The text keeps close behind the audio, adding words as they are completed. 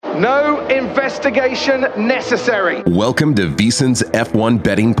No investigation necessary. Welcome to VSiN's F1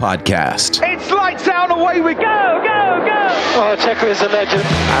 Betting Podcast. It's lights out, away we go, go, go! Oh, Checo is a legend.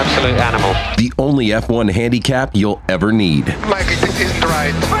 Absolute animal. The only F1 handicap you'll ever need. Mikey, this isn't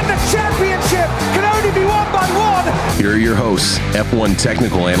right. When the championship can only be won by one! Here are your hosts, F1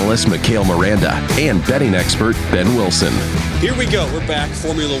 technical analyst Mikhail Miranda and betting expert Ben Wilson. Here we go. We're back.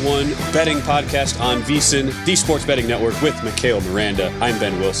 Formula One betting podcast on VSiN, the Sports Betting Network with Mikhail Miranda. I'm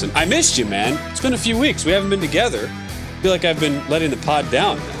Ben Wilson. I missed you, man. It's been a few weeks. We haven't been together. I feel like I've been letting the pod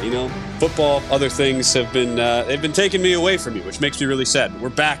down. You know, football, other things have been they've been taking me away from you, which makes me really sad. But we're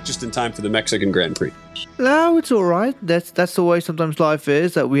back just in time for the Mexican Grand Prix. No, it's all right. That's the way sometimes life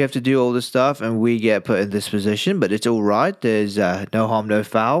is, that we have to do all this stuff and we get put in this position, but it's all right. There's no harm, no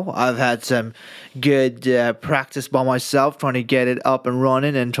foul. I've had some good practice by myself trying to get it up and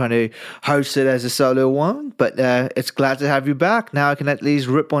running and trying to host it as a solo one, but it's glad to have you back. Now I can at least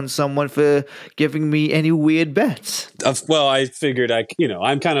rip on someone for giving me any weird bets. Well, I figured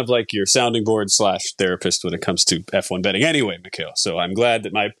I'm kind of like your sounding board / therapist when it comes to F1 betting anyway, Mikhail. So I'm glad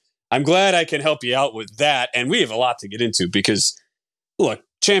I can help you out with that. And we have a lot to get into because, look,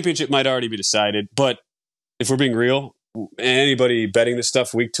 championship might already be decided. But if we're being real, anybody betting this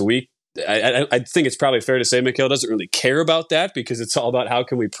stuff week to week, I think it's probably fair to say Mikhail doesn't really care about that because it's all about how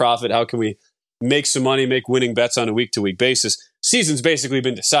can we profit, how can we make some money, make winning bets on a week-to-week basis. Season's basically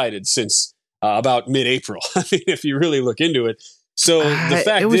been decided since about mid-April. I mean, if you really look into it. So the fact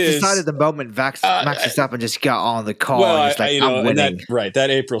is, it was decided the moment Max Verstappen just got on the car. Well, and just I'm winning. That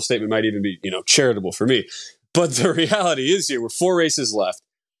April statement might even be charitable for me. But the reality is here, with 4 races left,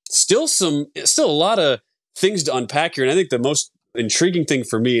 still a lot of things to unpack here. And I think the most intriguing thing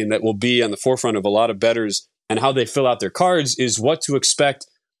for me, and that will be on the forefront of a lot of bettors and how they fill out their cards, is what to expect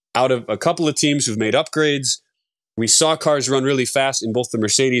out of a couple of teams who've made upgrades. We saw cars run really fast in both the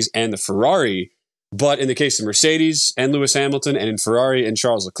Mercedes and the Ferrari. But in the case of Mercedes and Lewis Hamilton, and in Ferrari and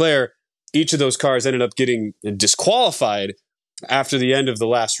Charles Leclerc, each of those cars ended up getting disqualified after the end of the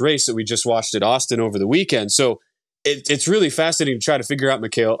last race that we just watched at Austin over the weekend. So it's really fascinating to try to figure out,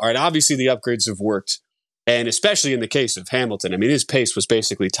 Mikhail. All right, obviously the upgrades have worked, and especially in the case of Hamilton. I mean, his pace was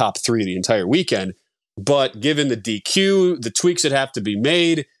basically top 3 the entire weekend. But given the DQ, the tweaks that have to be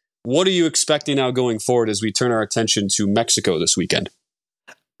made, what are you expecting now going forward as we turn our attention to Mexico this weekend?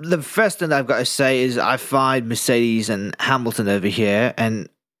 The first thing I've got to say is I find Mercedes and Hamilton over here, and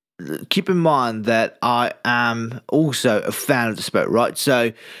keep in mind that I am also a fan of the sport, right?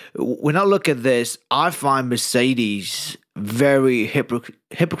 So when I look at this, I find Mercedes very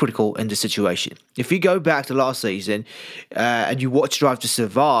hypocritical in the situation. If you go back to last season and you watch Drive to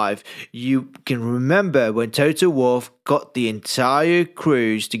Survive, you can remember when Toto Wolff got the entire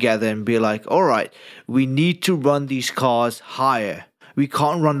crews together and be like, all right, we need to run these cars higher. We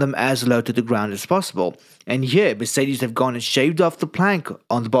can't run them as low to the ground as possible. And here, Mercedes have gone and shaved off the plank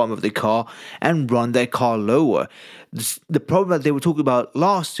on the bottom of the car and run their car lower. The problem that they were talking about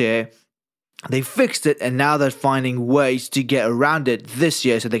last year, they fixed it, and now they're finding ways to get around it this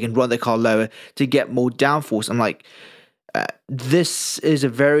year so they can run their car lower to get more downforce. I'm like, this is a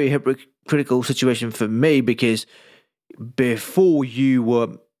very hypocritical situation for me, because before you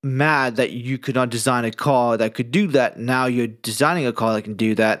were mad that you could not design a car that could do that. Now you're designing a car that can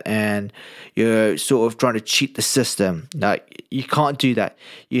do that, and you're sort of trying to cheat the system. Like, you can't do that.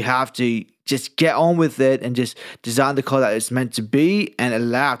 You have to just get on with it and just design the car that it's meant to be and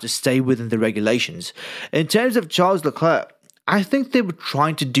allow it to stay within the regulations. In terms of Charles Leclerc, I think they were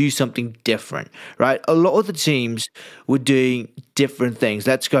trying to do something different, right? A lot of the teams were doing different things.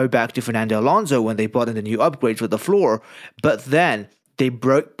 Let's go back to Fernando Alonso when they brought in the new upgrades for the floor, but then they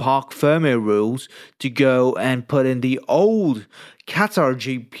broke Parc Fermé rules to go and put in the old Qatar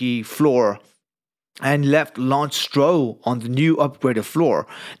GP floor and left Lance Stroll on the new upgraded floor.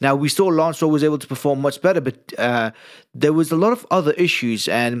 Now, we saw Lance Stroll was able to perform much better, but there was a lot of other issues,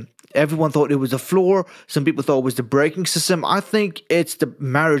 and everyone thought it was the floor. Some people thought it was the braking system. I think it's the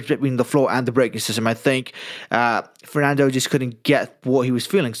marriage between the floor and the braking system. I think Fernando just couldn't get what he was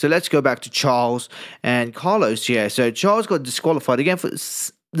feeling. So let's go back to Charles and Carlos here. So Charles got disqualified again for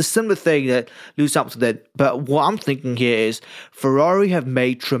the similar thing that Lewis Hamilton did. But what I'm thinking here is Ferrari have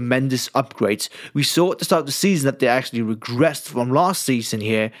made tremendous upgrades. We saw at the start of the season that they actually regressed from last season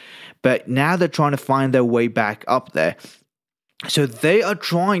here, but now they're trying to find their way back up there. So they are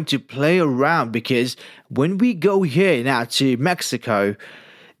trying to play around, because when we go here now to Mexico,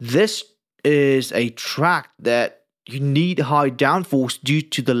 this is a track that you need high downforce due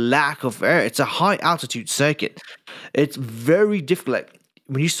to the lack of air. It's a high altitude circuit. It's very difficult.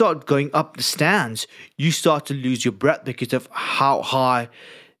 When you start going up the stands, you start to lose your breath because of how high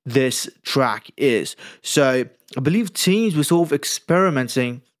this track is. So I believe teams were sort of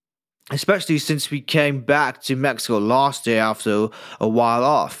experimenting, especially since we came back to Mexico last year after a while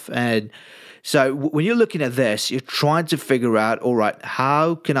off. And so when you're looking at this, you're trying to figure out, all right,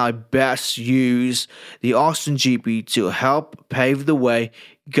 how can I best use the Austin GP to help pave the way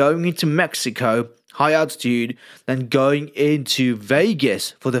going into Mexico, high altitude, then going into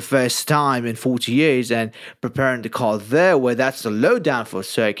Vegas for the first time in 40 years and preparing the car there, where that's the low downforce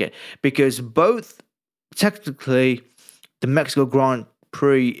circuit, because both technically the Mexico Grand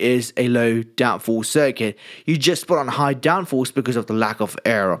Prix is a low downforce circuit. You just put on high downforce because of the lack of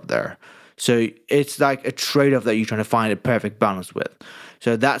air up there. So it's like a trade-off that you're trying to find a perfect balance with.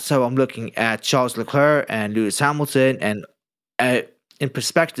 So that's how I'm looking at Charles Leclerc and Lewis Hamilton, and in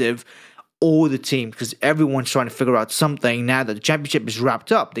perspective, all the teams, because everyone's trying to figure out something now that the championship is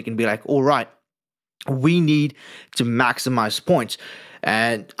wrapped up. They can be like, all right, we need to maximize points.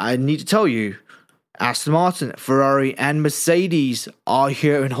 And I need to tell you, Aston Martin, Ferrari, and Mercedes are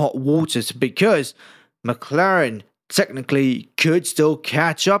here in hot waters because McLaren technically could still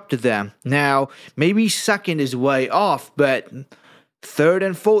catch up to them. Now, maybe second is way off, but third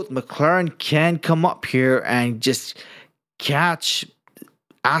and fourth, McLaren can come up here and just catch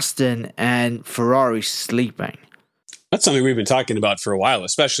Aston and Ferrari sleeping. That's something we've been talking about for a while,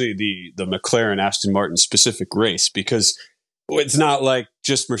 especially the McLaren Aston Martin specific race, because it's not like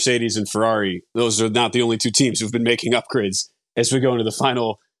just Mercedes and Ferrari. Those are not the only two teams who've been making upgrades as we go into the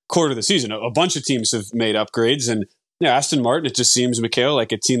final quarter of the season. A bunch of teams have made upgrades, and Aston Martin, it just seems, Mikhail,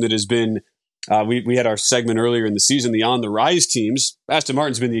 like a team that has been, we had our segment earlier in the season, the on-the-rise teams. Aston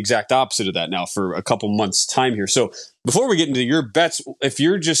Martin's been the exact opposite of that now for a couple months' time here. So before we get into your bets, if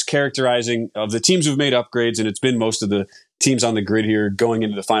you're just characterizing of the teams who've made upgrades, and it's been most of the teams on the grid here going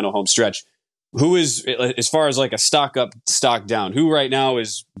into the final home stretch, who is, as far as like a stock up, stock down, who right now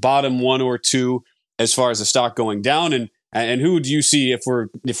is bottom one or two as far as the stock going down, and who do you see, if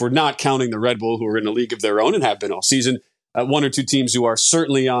we're not counting the Red Bull, who are in a league of their own and have been all season, one or two teams who are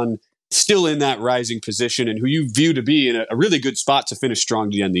certainly still in that rising position, and who you view to be in a really good spot to finish strong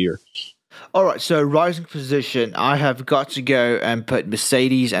to the end of the year? All right, so rising position, I have got to go and put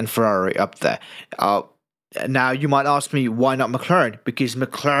Mercedes and Ferrari up there. Now, you might ask me, why not McLaren? Because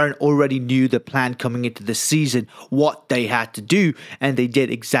McLaren already knew the plan coming into the season, what they had to do, and they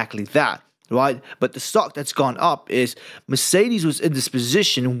did exactly that, right? But the stock that's gone up is Mercedes was in this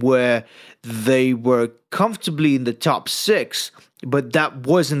position where they were comfortably in the top six, but that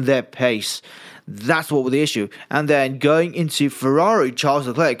wasn't their pace. That's what was the issue. And then going into Ferrari, Charles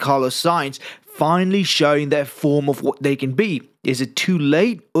Leclerc, Carlos Sainz, finally showing their form of what they can be. Is it too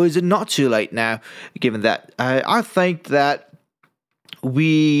late or is it not too late now? Given that, I think that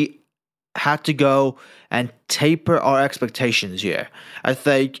we had to go and taper our expectations here. I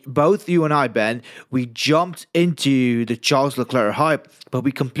think both you and I, Ben, we jumped into the Charles Leclerc hype, but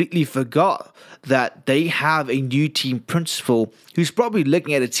we completely forgot that they have a new team principal who's probably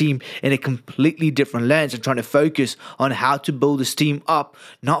looking at a team in a completely different lens and trying to focus on how to build this team up,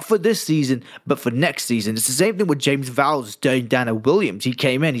 not for this season, but for next season. It's the same thing with James Vowles doing down at Williams. He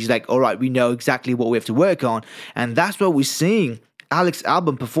came in, he's like, all right, we know exactly what we have to work on. And that's what we're seeing. Alex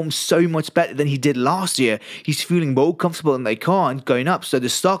Albon performed so much better than he did last year. He's feeling more comfortable in their car and going up. So the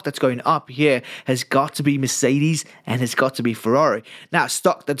stock that's going up here has got to be Mercedes and has got to be Ferrari. Now,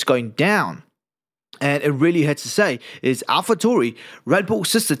 stock that's going down, and it really hurts to say, is AlphaTauri, Red Bull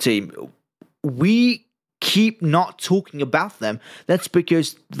sister team. We keep not talking about them. That's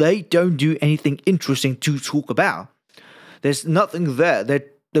because they don't do anything interesting to talk about. There's nothing there.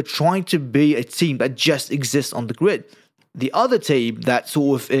 They're trying to be a team that just exists on the grid. The other team that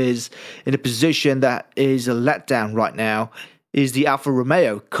sort of is in a position that is a letdown right now is the Alfa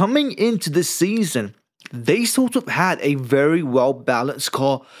Romeo. Coming into this season, they sort of had a very well-balanced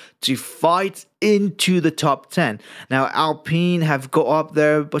car to fight into the top 10. Now, Alpine have got up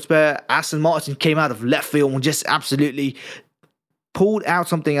there, but Aston Martin came out of left field and just absolutely pulled out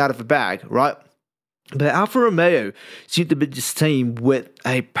something out of the bag, right? But Alfa Romeo seemed to be this team with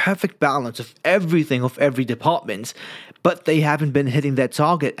a perfect balance of everything, of every department, but they haven't been hitting their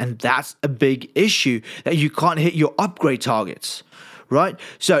target, and that's a big issue, that you can't hit your upgrade targets, right?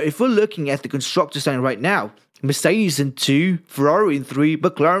 So if we're looking at the constructor standing right now, Mercedes in 2, Ferrari in 3,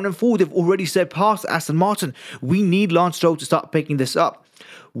 McLaren in 4, they've already surpassed Aston Martin. We need Lance Stroll to start picking this up.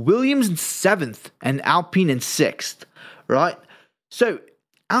 Williams in 7th and Alpine in 6th, right? So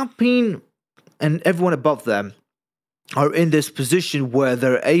Alpine and everyone above them are in this position where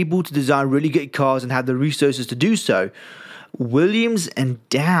they're able to design really good cars and have the resources to do so. Williams and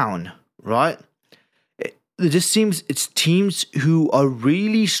down, right? it just seems it's teams who are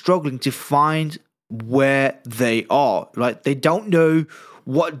really struggling to find where they are, right? They don't know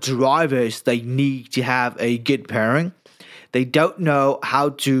what drivers they need to have a good pairing. They don't know how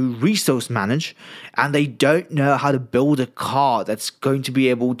to resource manage, and they don't know how to build a car that's going to be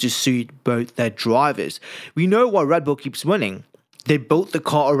able to suit both their drivers. We know why Red Bull keeps winning. They built the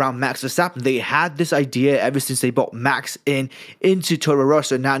car around Max Verstappen. They had this idea ever since they brought Max into Toro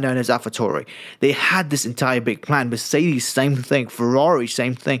Rosso, now known as AlphaTauri. They had this entire big plan. Mercedes, same thing. Ferrari,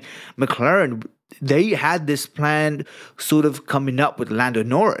 same thing. McLaren, they had this plan sort of coming up with Lando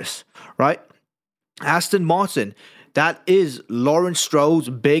Norris, right? Aston Martin, that is Lawrence Stroll's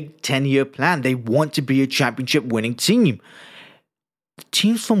big 10-year plan. They want to be a championship-winning team. The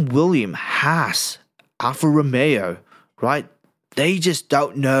teams from Williams, Haas, Alfa Romeo, right? They just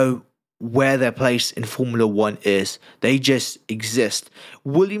don't know where their place in Formula One is. They just exist.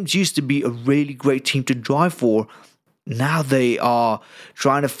 Williams used to be a really great team to drive for. Now they are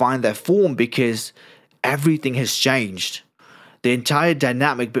trying to find their form because everything has changed. The entire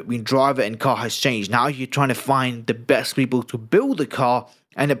dynamic between driver and car has changed. Now you're trying to find the best people to build a car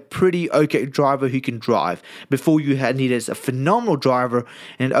and a pretty okay driver who can drive. Before you had needed a phenomenal driver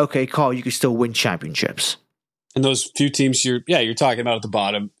and an okay car, you could still win championships. And those few teams you're talking about at the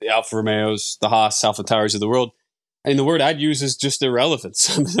bottom, the Alfa Romeos, the Haas, AlphaTauris of the world. And the word I'd use is just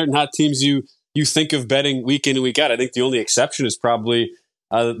irrelevance. They're not teams you think of betting week in and week out. I think the only exception is probably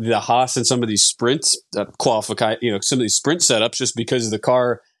the Haas and some of these sprints some of these sprint setups, just because the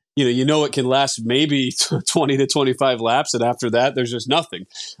car, it can last maybe 20 to 25 laps. And after that, there's just nothing.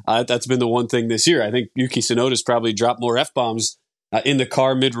 That's been the one thing this year. I think Yuki Tsunoda's probably dropped more F-bombs in the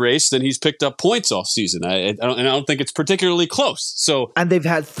car mid-race than he's picked up points all season. I don't think it's particularly close. And they've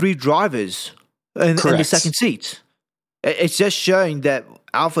had 3 drivers in the second seat. It's just showing that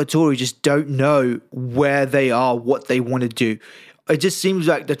AlphaTauri just don't know where they are, what they want to do. It just seems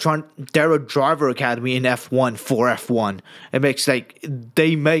like they're a driver academy in F1 for F1. It makes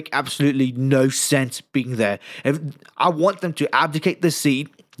they make absolutely no sense being there. I want them to abdicate the seat,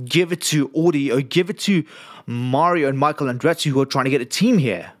 give it to Audi, or give it to Mario and Michael Andretti, who are trying to get a team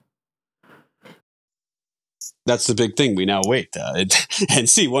here. That's the big thing. We now wait and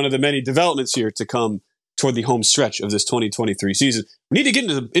see one of the many developments here to come toward the home stretch of this 2023 season. We need to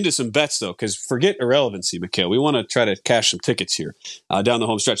get into some bets, though, because forget irrelevancy, Mikhail. We want to try to cash some tickets here down the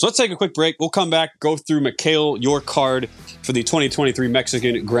home stretch. Let's take a quick break. We'll come back, go through, Mikhail, your card for the 2023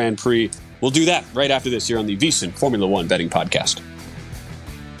 Mexican Grand Prix. We'll do that right after this here on the VSiN Formula One Betting Podcast.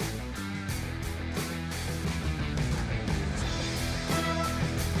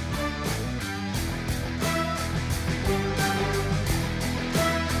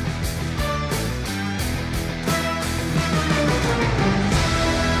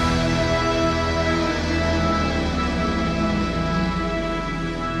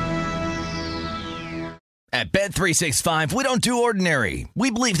 At Bet365, we don't do ordinary. We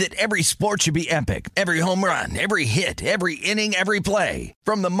believe that every sport should be epic. Every home run, every hit, every inning, every play.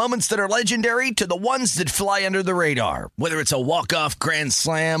 From the moments that are legendary to the ones that fly under the radar. Whether it's a walk-off grand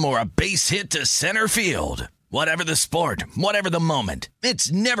slam or a base hit to center field. Whatever the sport, whatever the moment.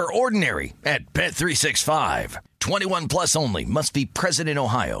 It's never ordinary at Bet365. 21 plus only. Must be present in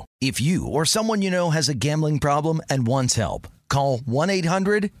Ohio. If you or someone you know has a gambling problem and wants help, call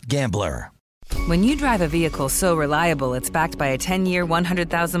 1-800-GAMBLER. When you drive a vehicle so reliable it's backed by a 10-year,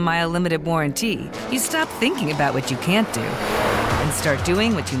 100,000-mile limited warranty, you stop thinking about what you can't do and start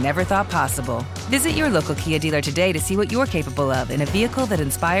doing what you never thought possible. Visit your local Kia dealer today to see what you're capable of in a vehicle that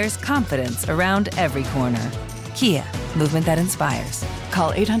inspires confidence around every corner. Kia, movement that inspires.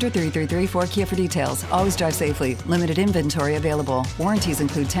 Call 800-333-4KIA for details. Always drive safely. Limited inventory available. Warranties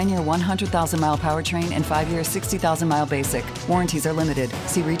include 10-year, 100,000-mile powertrain and 5-year, 60,000-mile basic. Warranties are limited.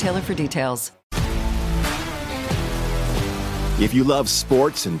 See retailer for details. If you love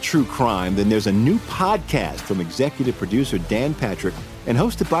sports and true crime, then there's a new podcast from executive producer Dan Patrick and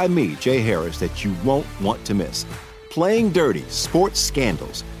hosted by me, Jay Harris, that you won't want to miss. Playing Dirty: Sports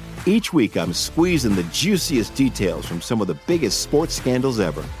Scandals. Each week, I'm squeezing the juiciest details from some of the biggest sports scandals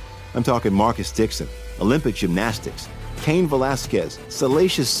ever. I'm talking Marcus Dixon, Olympic gymnastics, Cain Velasquez,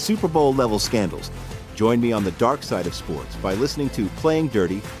 salacious Super Bowl-level scandals. Join me on the dark side of sports by listening to Playing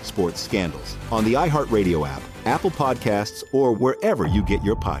Dirty: Sports Scandals on the iHeartRadio app, Apple Podcasts, or wherever you get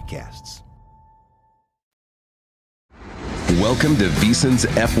your podcasts. Welcome to VSiN's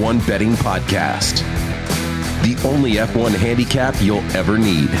F1 Betting Podcast, the only F1 handicap you'll ever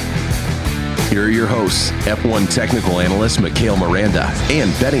need. Here are your hosts, F1 technical analyst Mikhail Miranda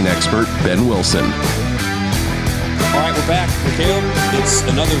and betting expert Ben Wilson. All right, we're back, Mikhail. It's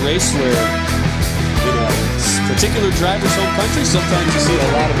another race where particular driver's home country, sometimes you see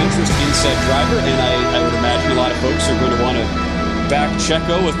a lot of interest in said driver, and I would imagine a lot of folks are going to want to back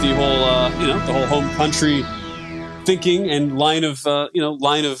Checo with the whole, the whole home country thinking and line of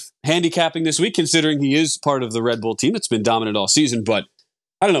handicapping this week, considering he is part of the Red Bull team. It's been dominant all season, but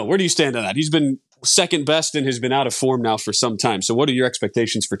I don't know. Where do you stand on that? He's been second best and has been out of form now for some time. So what are your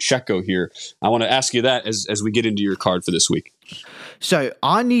expectations for Checo here? I want to ask you that as we get into your card for this week. So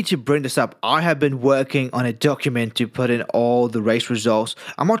I need to bring this up. I have been working on a document to put in all the race results.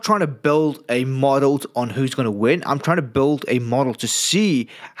 I'm not trying to build a model on who's going to win. I'm trying to build a model to see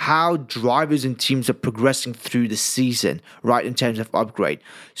how drivers and teams are progressing through the season, right, in terms of upgrade.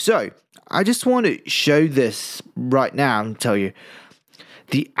 So I just want to show this right now and tell you.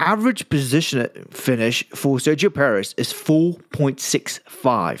 The average position finish for Sergio Perez is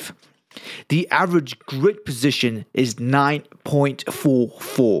 4.65. The average grid position is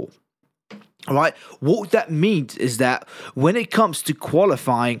 9.44. All right. What that means is that when it comes to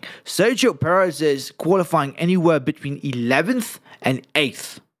qualifying, Sergio Perez is qualifying anywhere between 11th and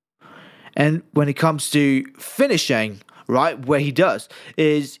 8th. And when it comes to finishing, right, where he does,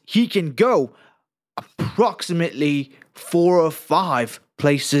 is he can go approximately 4 or 5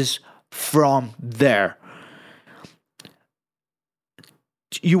 places from there.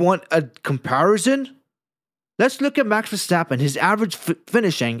 You want a comparison? Let's look at Max Verstappen. His average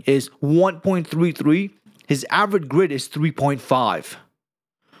finishing is 1.33. His average grid is 3.5.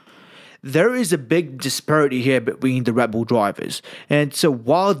 There is a big disparity here between the Red Bull drivers. And so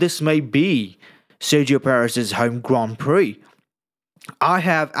while this may be Sergio Perez's home Grand Prix, I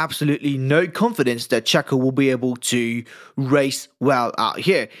have absolutely no confidence that Checo will be able to race well out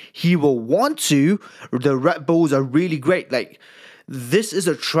here. He will want to. The Red Bulls are really great. Like, this is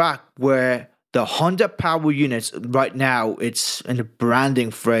a track where the Honda power units right now, it's in the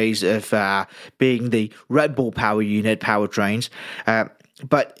branding phrase of being the Red Bull power unit powertrains.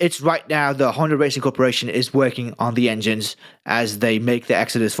 But it's right now the Honda Racing Corporation is working on the engines as they make the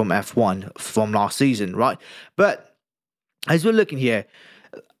exodus from F1 from last season, right? But as we're looking here,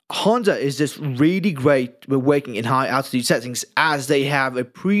 Honda is just really great with working in high altitude settings, as they have a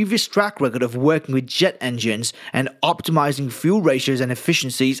previous track record of working with jet engines and optimizing fuel ratios and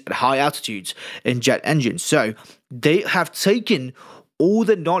efficiencies at high altitudes in jet engines. So they have taken all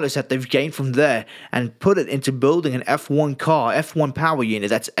the knowledge that they've gained from there and put it into building an F1 car, F1 power unit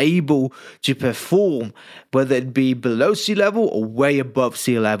that's able to perform, whether it be below sea level or way above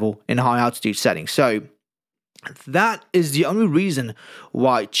sea level in high altitude settings. So that is the only reason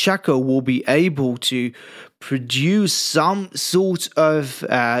why Checo will be able to produce some sort of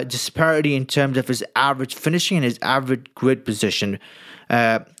disparity in terms of his average finishing and his average grid position,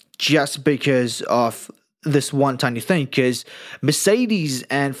 just because of this one tiny thing. Because Mercedes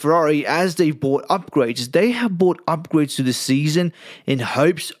and Ferrari, as they've bought upgrades, they have bought upgrades to the season in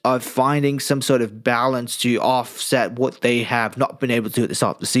hopes of finding some sort of balance to offset what they have not been able to do at the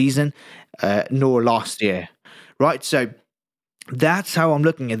start of the season, nor last year. Right, so that's how I'm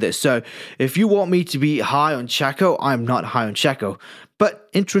looking at this. So if you want me to be high on Checo, I'm not high on Checo. But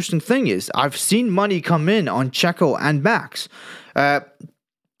interesting thing is, I've seen money come in on Checo and Max.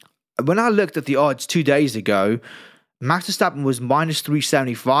 When I looked at the odds 2 days ago, Max Verstappen was minus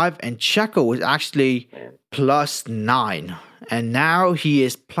 375 and Checo was actually plus 9. And now he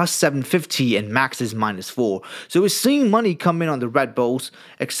is plus 750 and Max is minus 4. So we're seeing money come in on the Red Bulls,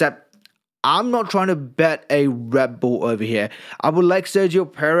 except I'm not trying to bet a Red Bull over here. I would like Sergio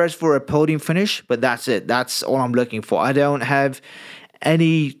Perez for a podium finish, but that's it. That's all I'm looking for. I don't have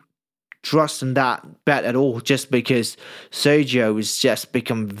any trust in that bet at all, just because Sergio has just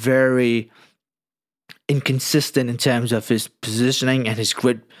become very inconsistent in terms of his positioning and his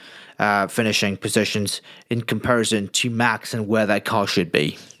grid finishing positions in comparison to Max and where that car should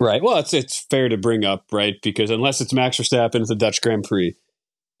be. Right. Well, it's fair to bring up, right? Because unless it's Max Verstappen at the Dutch Grand Prix,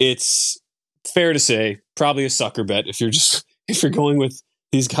 it's fair to say probably a sucker bet if you're going with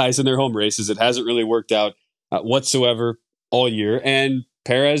these guys in their home races. It hasn't really worked out whatsoever all year, and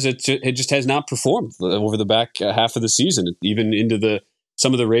Perez it just has not performed over the back half of the season, even into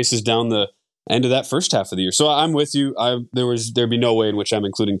some of the races down the end of that first half of the year. So I'm with you. There'd be no way in which I'm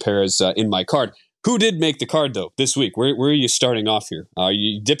including Perez in my card. Who did make the card though this week? Where are you starting off here? Are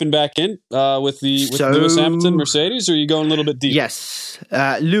you dipping back in with Lewis Hamilton Mercedes, or are you going a little bit deep? Yes,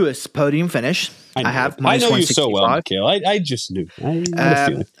 Lewis podium finish. I know you so well, Mikhail. I just knew. I had a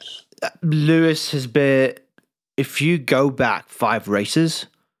feeling. Lewis has been. If you go back 5 races,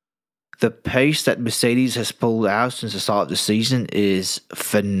 the pace that Mercedes has pulled out since the start of the season is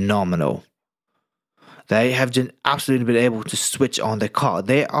phenomenal. they have just absolutely been able to switch on their car.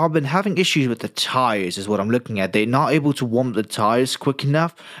 They have been having issues with the tires is what I'm looking at. They're not able to warm the tires quick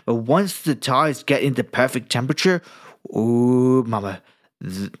enough. But once the tires get into perfect temperature, oh, mama,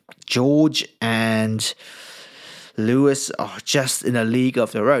 George and Lewis are just in a league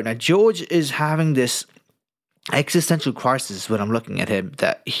of their own. Now, George is having this existential crisis when I'm looking at him,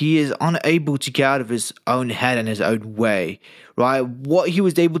 that he is unable to get out of his own head and his own way, right? What he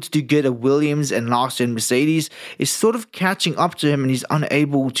was able to do good at Williams and last year in Mercedes is sort of catching up to him, and he's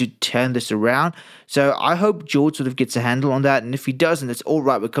unable to turn this around. So I hope George sort of gets a handle on that, and if he doesn't, it's all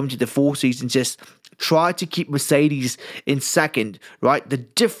right. We're coming to the 4 season, just try to keep Mercedes in second, right? The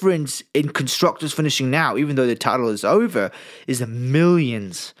difference in constructors finishing now, even though the title is over, is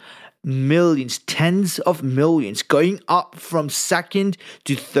millions, tens of millions, going up from second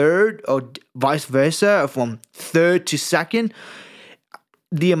to third or vice versa, or from third to second.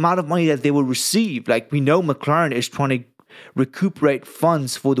 The amount of money that they will receive, like we know McLaren is trying to recuperate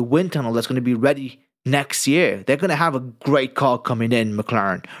funds for the wind tunnel that's going to be ready next year. They're going to have a great car coming in,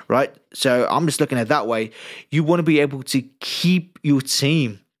 McLaren, right? So I'm just looking at it that way. You want to be able to keep your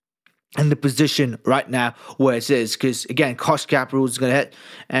team in the position right now where it is, because again, cost cap rules is going to hit,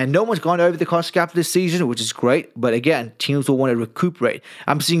 and no one's gone over the cost cap this season, which is great. But again, teams will want to recuperate.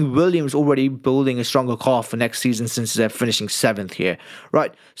 I'm seeing Williams already building a stronger car for next season since they're finishing 7th here,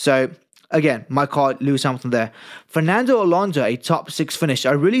 right? So again, my car, Lewis Hamilton there. Fernando Alonso, a top 6 finish.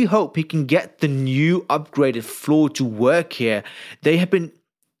 I really hope he can get the new upgraded floor to work here. They have been,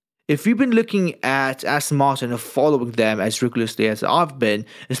 if you've been looking at Aston Martin and following them as rigorously as I've been,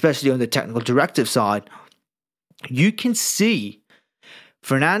 especially on the technical directive side, you can see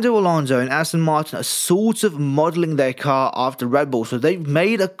Fernando Alonso and Aston Martin are sort of modeling their car after Red Bull. So they've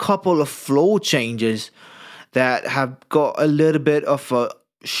made a couple of floor changes that have got a little bit of a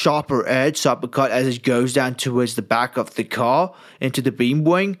sharper edge, sharper cut as it goes down towards the back of the car, into the beam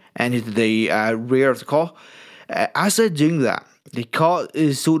wing and into the rear of the car. As they're doing that, the car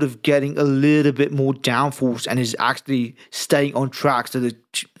is sort of getting a little bit more downforce and is actually staying on track. So that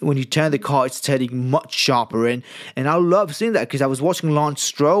when you turn the car, it's turning much sharper in. And I love seeing that, because I was watching Lance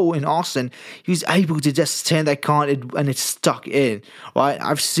Stroll in Austin. He was able to just turn that car and it's stuck in, right?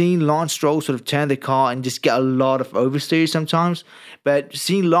 I've seen Lance Stroll sort of turn the car and just get a lot of oversteer sometimes. But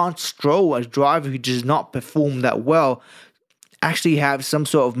seeing Lance Stroll, a driver who does not perform that well, actually have some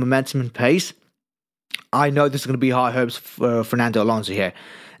sort of momentum and pace, I know this is going to be high hopes for Fernando Alonso here.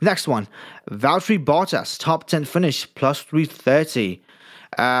 Next one, Valtteri Bottas, top 10 finish, plus 330.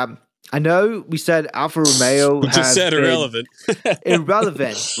 I know we said Alfa Romeo just said irrelevant.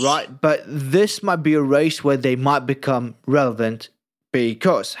 Irrelevant, right? But this might be a race where they might become relevant,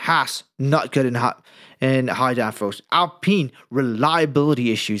 because Haas, not good in high downforce. Alpine,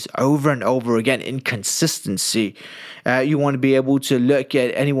 reliability issues over and over again, inconsistency. You want to be able to look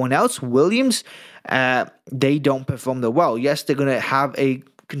at anyone else. Williams, they don't perform that well. Yes, they're going to have a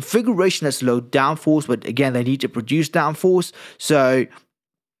configuration that's low downforce, but again, they need to produce downforce. So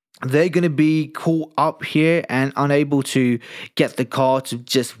they're going to be caught up here and unable to get the car to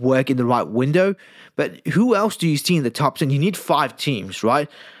just work in the right window. But who else do you see in the top 10? You need 5 teams, right?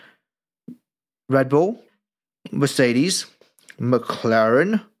 Red Bull, Mercedes,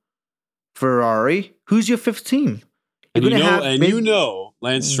 McLaren, Ferrari. Who's your 5th team? And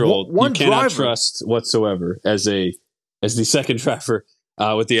Lance Stroll, you cannot trust whatsoever as the second driver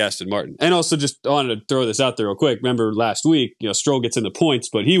with the Aston Martin. And also, just wanted to throw this out there real quick. Remember last week, Stroll gets in the points,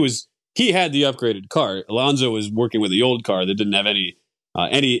 but he had the upgraded car. Alonso was working with the old car that didn't have any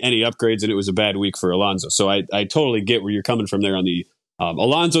upgrades, and it was a bad week for Alonso. So I totally get where you're coming from there on the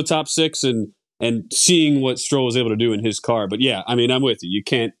Alonso top 6 and seeing what Stroll was able to do in his car. But yeah, I mean, I'm with you. You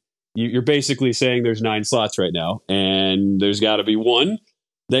can't. You're basically saying there's 9 slots right now, and there's got to be one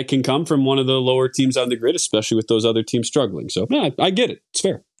that can come from one of the lower teams on the grid, especially with those other teams struggling. So, yeah, I get it. It's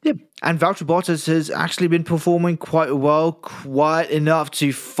fair. Yeah, and Valtteri Bottas has actually been performing quite well, quite enough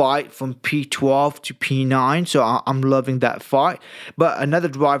to fight from P12 to P9, so I'm loving that fight. But another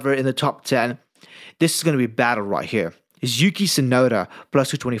driver in the top 10, this is going to be a battle right here, is Yuki Tsunoda, plus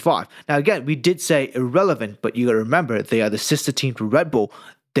 225. Now, again, we did say irrelevant, but you got to remember, they are the sister team to Red Bull.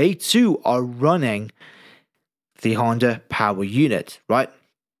 They too are running the Honda power unit, right?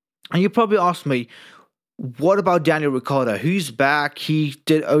 And you probably ask me, what about Daniel Ricciardo? Who's back? He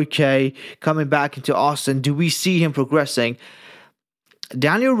did okay coming back into Austin. Do we see him progressing?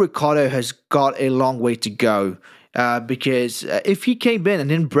 Daniel Ricciardo has got a long way to go, because if he came in and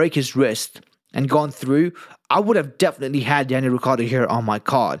didn't break his wrist and gone through, I would have definitely had Daniel Ricciardo here on my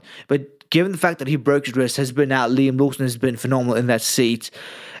card. But given the fact that he broke his wrist, has been out, Liam Lawson has been phenomenal in that seat.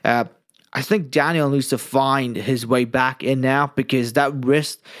 I think Daniel needs to find his way back in now, because that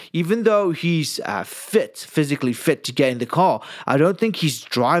wrist, even though he's physically fit to get in the car, I don't think he's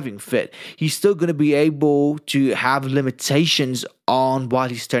driving fit. He's still going to be able to have limitations on while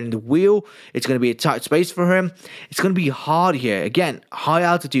he's turning the wheel. It's going to be a tight space for him. It's going to be hard here. Again, high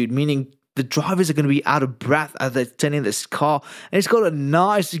altitude, meaning the drivers are going to be out of breath as they're turning this car, and it's got a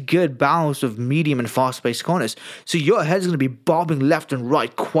nice, good balance of medium and fast-paced corners. So your head's going to be bobbing left and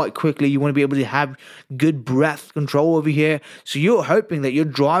right quite quickly. You want to be able to have good breath control over here. So you're hoping that your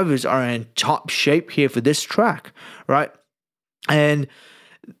drivers are in top shape here for this track, right? And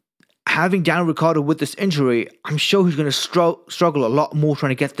having Daniel Ricciardo with this injury, I'm sure he's going to struggle a lot more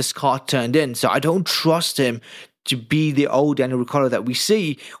trying to get this car turned in. So I don't trust him to be the old Daniel Ricciardo that we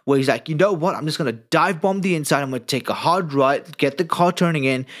see, where he's like, you know what, I'm just going to dive bomb the inside, I'm going to take a hard right, get the car turning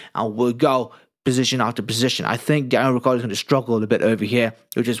in, and we'll go position after position. I think Daniel Ricciardo is going to struggle a little bit over here,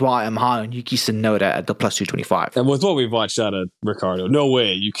 which is why I'm high on Yuki Tsunoda at the plus 225. And with what we've watched out of Ricciardo, no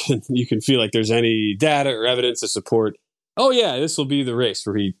way you can feel like there's any data or evidence to support, oh yeah, this will be the race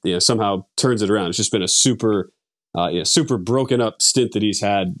where he somehow turns it around. It's just been a super broken up stint that he's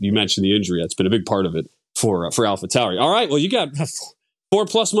had. You mentioned the injury. That's been a big part of it for AlphaTauri. All right, well, you got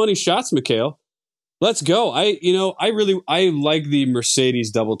 4+ money shots, Mikhail. Let's go. I like the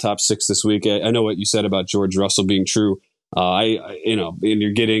Mercedes double top 6 this week. I know what you said about George Russell being true. And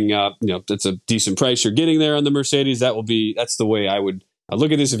you're getting that's a decent price you're getting there on the Mercedes. That's the way I would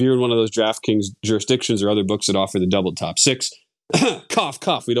look at this if you're in one of those DraftKings jurisdictions or other books that offer the double top 6. Cough,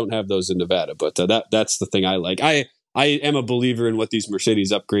 cough. We don't have those in Nevada, but that's the thing I like. I am a believer in what these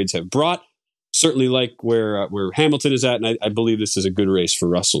Mercedes upgrades have brought. Certainly like where Hamilton is at, and I believe this is a good race for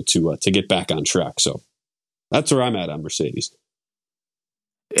Russell to get back on track. So that's where I'm at on Mercedes.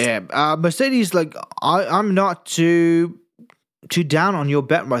 Yeah, Mercedes, like I'm not too down on your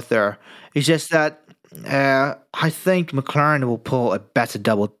bet right there. It's just that I think McLaren will pull a better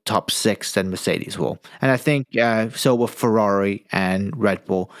double top 6 than Mercedes will, and I think so will Ferrari and Red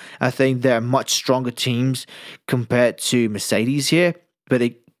Bull. I think they're much stronger teams compared to Mercedes here, but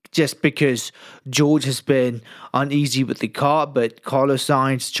just because George has been uneasy with the car, but Carlos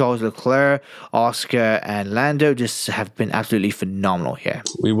Sainz, Charles Leclerc, Oscar, and Lando just have been absolutely phenomenal here.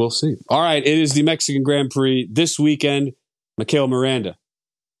 We will see. All right, it is the Mexican Grand Prix this weekend. Mikhail Miranda.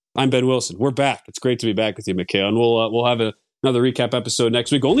 I'm Ben Wilson. We're back. It's great to be back with you, Mikhail, and we'll have another recap episode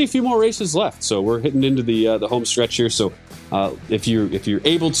next week. Only a few more races left, so we're hitting into the home stretch here. So if you're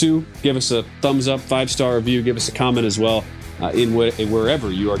able to, give us a thumbs up, 5-star review, give us a comment as well. In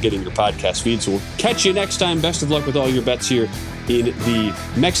wherever you are getting your podcast feed. So we'll catch you next time. Best of luck with all your bets here in the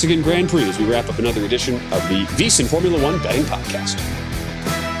Mexican Grand Prix as we wrap up another edition of the VSiN Formula One Betting Podcast.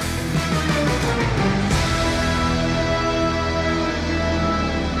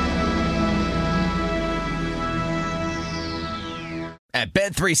 At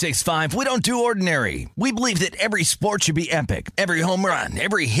Bet365, we don't do ordinary. We believe that every sport should be epic. Every home run,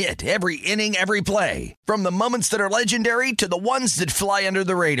 every hit, every inning, every play. From the moments that are legendary to the ones that fly under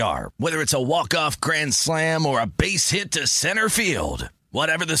the radar. Whether it's a walk-off grand slam or a base hit to center field.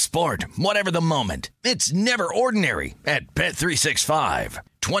 Whatever the sport, whatever the moment. It's never ordinary at Bet365.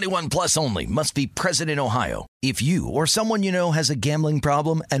 21 plus only. Must be present in Ohio. If you or someone you know has a gambling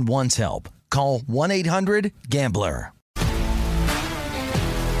problem and wants help, call 1-800-GAMBLER.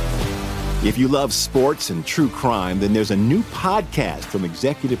 If you love sports and true crime, then there's a new podcast from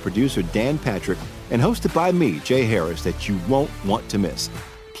executive producer Dan Patrick and hosted by me, Jay Harris, that you won't want to miss.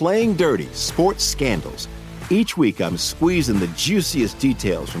 Playing Dirty: Sports Scandals. Each week, I'm squeezing the juiciest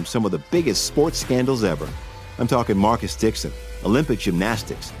details from some of the biggest sports scandals ever. I'm talking Marcus Dixon, Olympic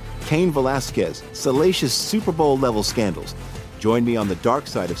gymnastics, Cain Velasquez, salacious Super Bowl-level scandals. Join me on the dark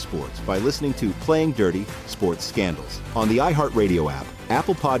side of sports by listening to Playing Dirty: Sports Scandals on the iHeartRadio app,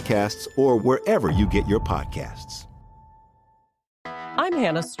 Apple Podcasts, or wherever you get your podcasts. I'm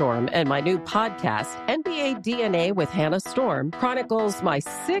Hannah Storm, and my new podcast, NBA DNA with Hannah Storm, chronicles my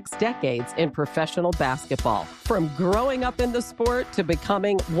 6 decades in professional basketball. From growing up in the sport to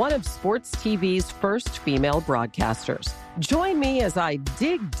becoming one of sports TV's first female broadcasters. Join me as I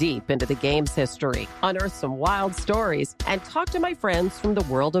dig deep into the game's history, unearth some wild stories, and talk to my friends from the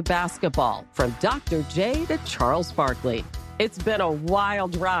world of basketball, from Dr. J to Charles Barkley. It's been a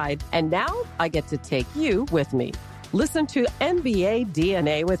wild ride, and now I get to take you with me. Listen to NBA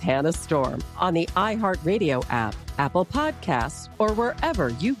DNA with Hannah Storm on the iHeartRadio app, Apple Podcasts, or wherever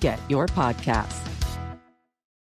you get your podcasts.